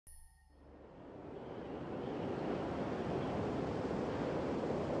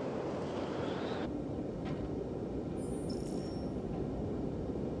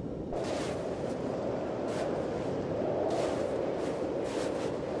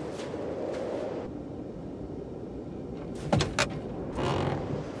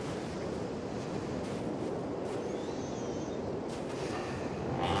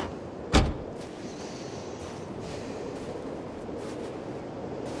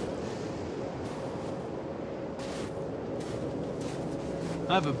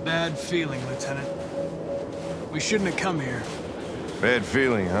I have a bad feeling, Lieutenant. We shouldn't have come here. Bad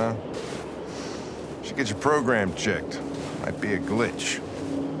feeling, huh? Should get your program checked. Might be a glitch.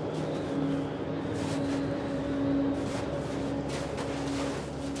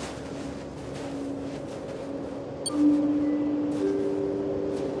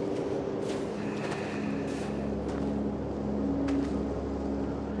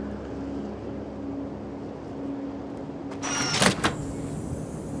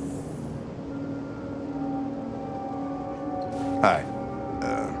 Hi.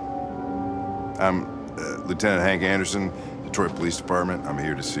 I'm Lieutenant Hank Anderson, Detroit Police Department. I'm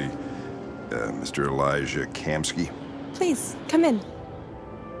here to see Mr. Elijah Kamsky. Please, come in.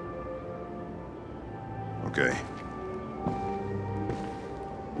 Okay.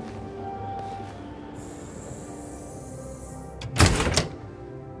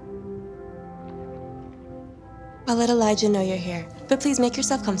 I'll let Elijah know you're here, but please make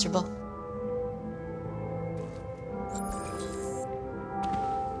yourself comfortable.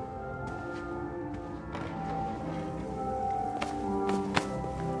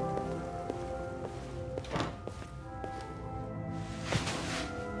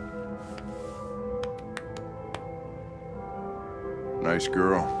 Nice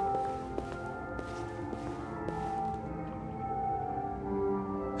girl.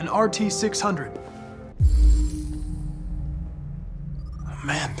 An RT-600.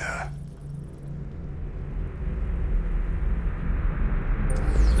 Amanda.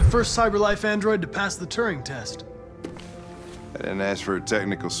 The first CyberLife android to pass the Turing test. I didn't ask for her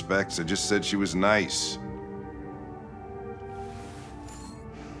technical specs. I just said she was nice.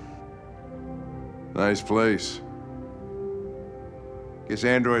 Nice place. Guess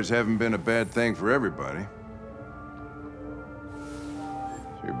androids haven't been a bad thing for everybody.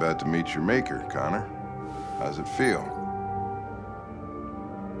 So you're about to meet your maker, Connor. How's it feel?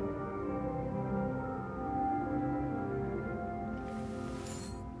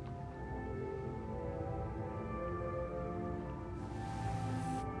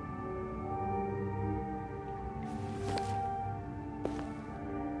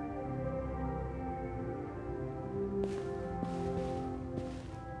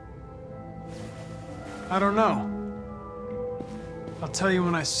 I don't know. I'll tell you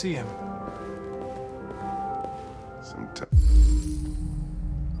when I see him. Sometimes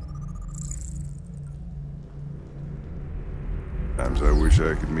I wish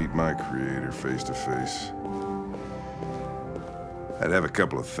I could meet my creator face to face. I'd have a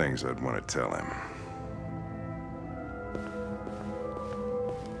couple of things I'd want to tell him.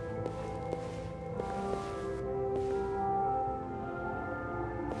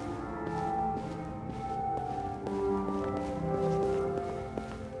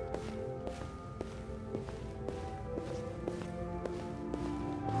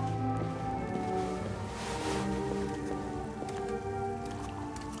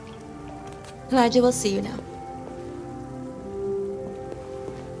 Elijah will see you now.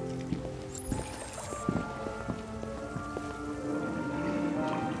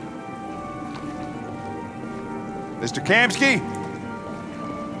 Mr. Kamsky?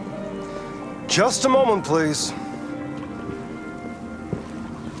 Just a moment, please.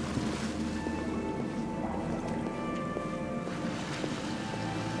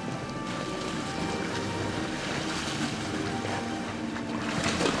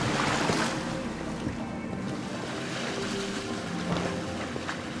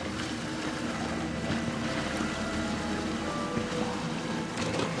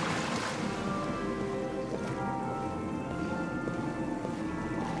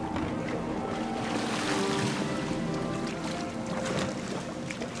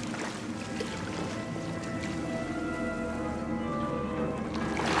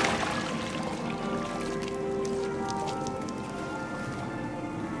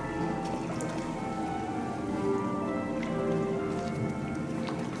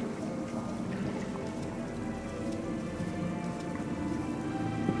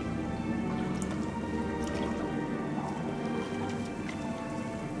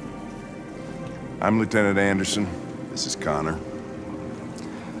 I'm Lieutenant Anderson. This is Connor.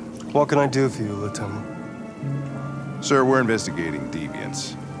 What can I do for you, Lieutenant? Sir, we're investigating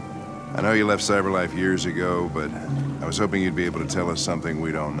deviants. I know you left CyberLife years ago, but I was hoping you'd be able to tell us something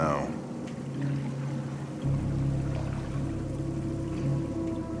we don't know.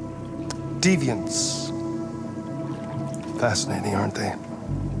 Deviants. Fascinating, aren't they?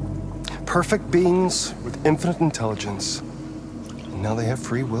 Perfect beings with infinite intelligence. And now they have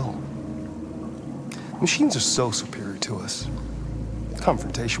free will. Machines are so superior to us.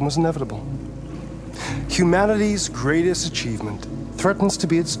 Confrontation was inevitable. Humanity's greatest achievement threatens to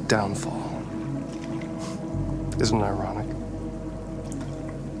be its downfall. Isn't it ironic?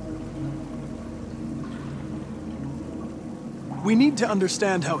 We need to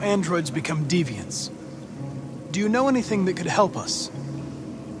understand how androids become deviants. Do you know anything that could help us?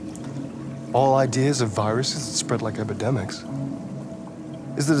 All ideas of viruses that spread like epidemics.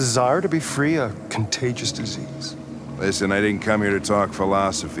 Is the desire to be free a contagious disease? Listen, I didn't come here to talk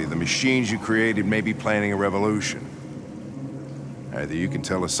philosophy. The machines you created may be planning a revolution. Either you can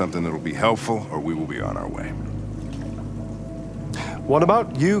tell us something that'll be helpful, or we will be on our way. What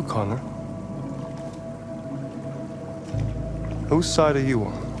about you, Connor? Whose side are you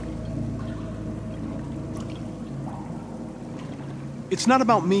on? It's not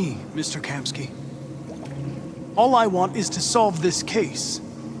about me, Mr. Kamsky. All I want is to solve this case.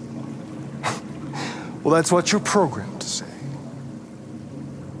 Well, that's what you're programmed to say.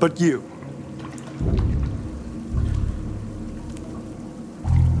 But you...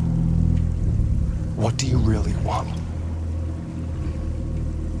 what do you really want?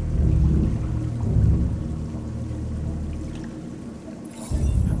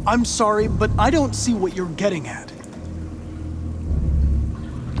 I'm sorry, but I don't see what you're getting at.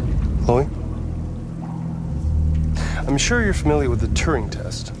 Chloe? I'm sure you're familiar with the Turing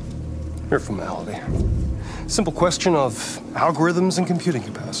test. Mere formality. Simple question of algorithms and computing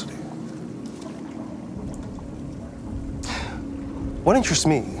capacity. What interests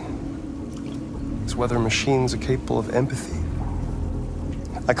me is whether machines are capable of empathy.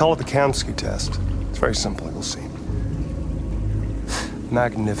 I call it the Kamsky test. It's very simple, you'll see.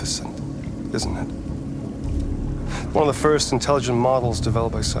 Magnificent, isn't it? One of the first intelligent models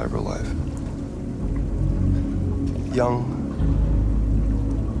developed by CyberLife. Young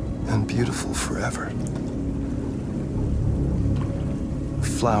and beautiful forever. A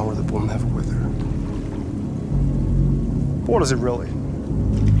flower that will never wither. But what is it really?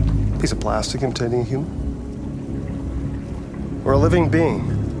 A piece of plastic imitating a human? Or a living being?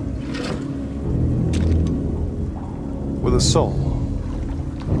 With a soul?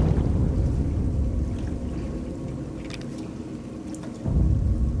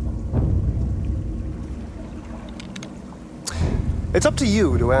 It's up to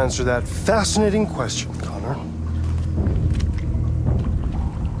you to answer that fascinating question, Connor.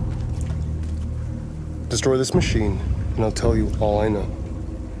 Destroy this machine, and I'll tell you all I know.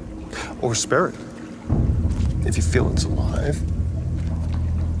 Or spare it, if you feel it's alive.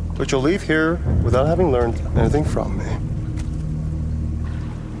 But you'll leave here without having learned anything from me.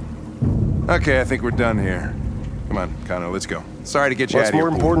 Okay, I think we're done here. Come on, Connor, let's go. Sorry to get you out of here.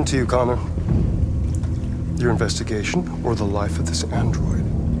 What's more important to you, Connor? Your investigation, or the life of this android?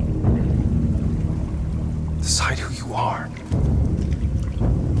 Decide who you are.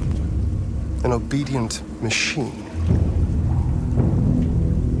 An obedient machine.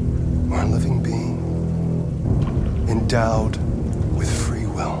 Or a living being, endowed with free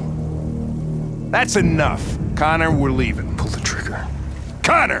will. That's enough. Connor, we're leaving. Pull the trigger.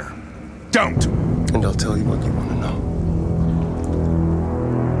 Connor! Don't! And I'll tell you what you want to know.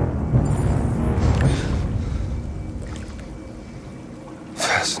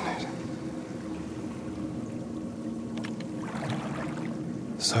 Fascinating.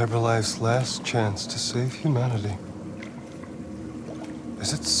 CyberLife's last chance to save humanity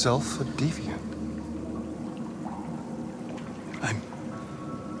is itself a deviant.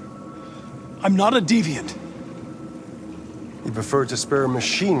 I'm not a deviant. You prefer to spare a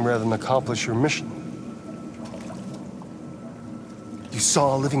machine rather than accomplish your mission. You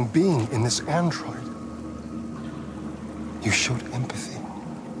saw a living being in this android. You showed empathy.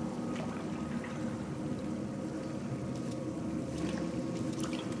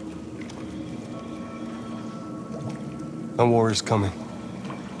 A war is coming.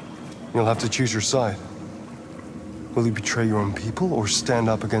 You'll have to choose your side. Will you betray your own people or stand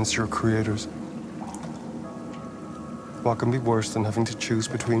up against your creators? What can be worse than having to choose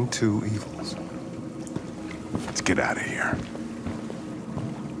between two evils? Let's get out of here.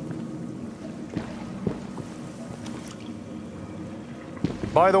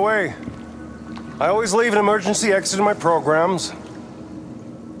 By the way, I always leave an emergency exit in my programs.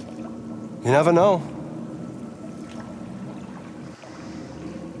 You never know.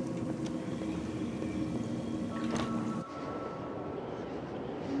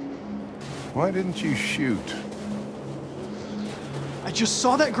 Why didn't you shoot? I just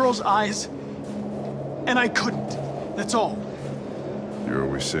saw that girl's eyes, and I couldn't. That's all. You're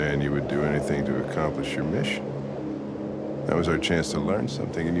always saying you would do anything to accomplish your mission. That was our chance to learn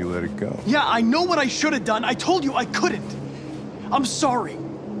something, and you let it go. Yeah, I know what I should have done. I told you I couldn't. I'm sorry,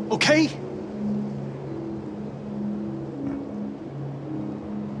 okay?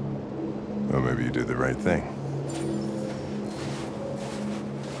 Well, maybe you did the right thing.